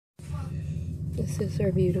This is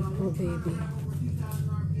our beautiful baby,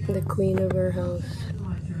 the queen of our house.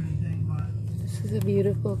 This is a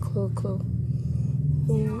beautiful Coco.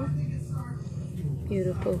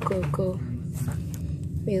 Beautiful Coco.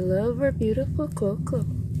 We love our beautiful Coco.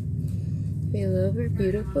 We love our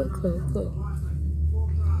beautiful Coco.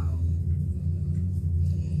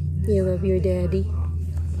 You love your daddy?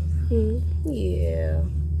 Yeah.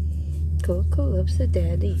 Coco loves the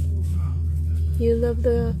daddy. You love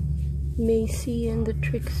the Macy and the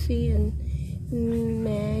Trixie and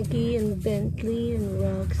Maggie and Bentley and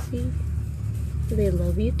Roxy. They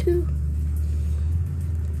love you too.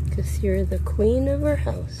 Because you're the queen of our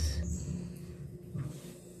house.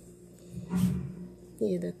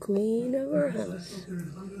 You're the queen of our house.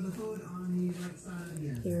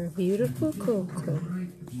 You're a beautiful Coco.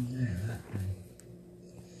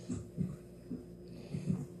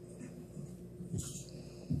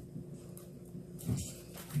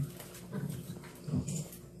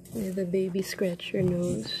 Let the baby scratch your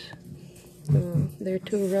nose. Oh, they're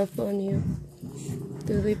too rough on you.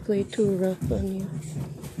 Do they play too rough on you?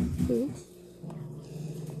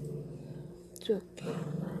 It's okay.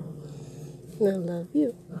 I love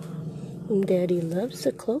you. And Daddy loves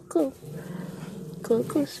the Coco.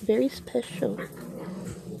 Coco's very special.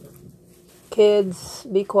 Kids,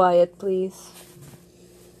 be quiet, please.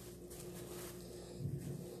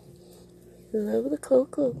 I love the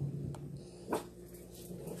Coco.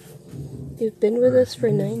 You've been with us for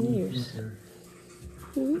 9 years.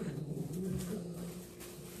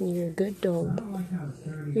 You're a good dog.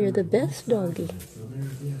 You're the best doggy.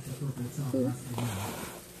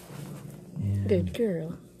 Good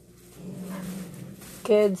girl.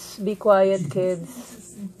 Kids, be quiet,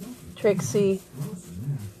 kids. Trixie.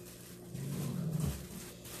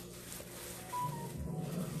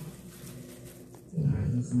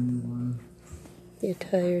 You're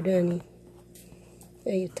tired, honey.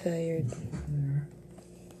 Are you tired?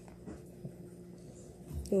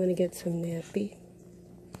 You want to get some nappy?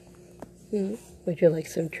 Would you like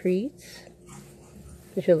some treats?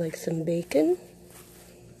 Would you like some bacon?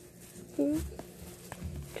 Would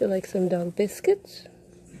you like some dog biscuits?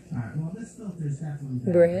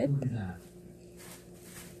 Bread?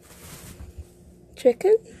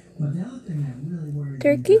 Chicken?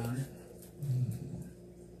 Turkey?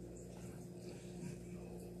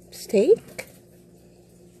 Steak?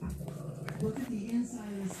 Look at the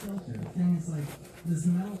inside of this filter. The thing is like this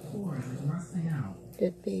metal core is like rusting out.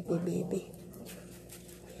 Good baby.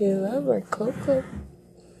 You love our Coco.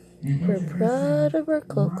 We're proud of our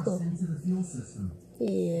Coco. Into the fuel system.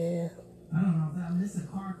 Yeah. I don't know if this is a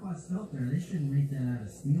car class filter. They shouldn't make that out of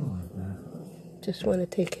steel like that. Just want to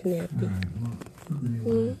take a nappy. All right, well, put the new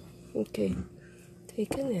one. Okay.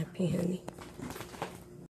 Take a nappy, honey.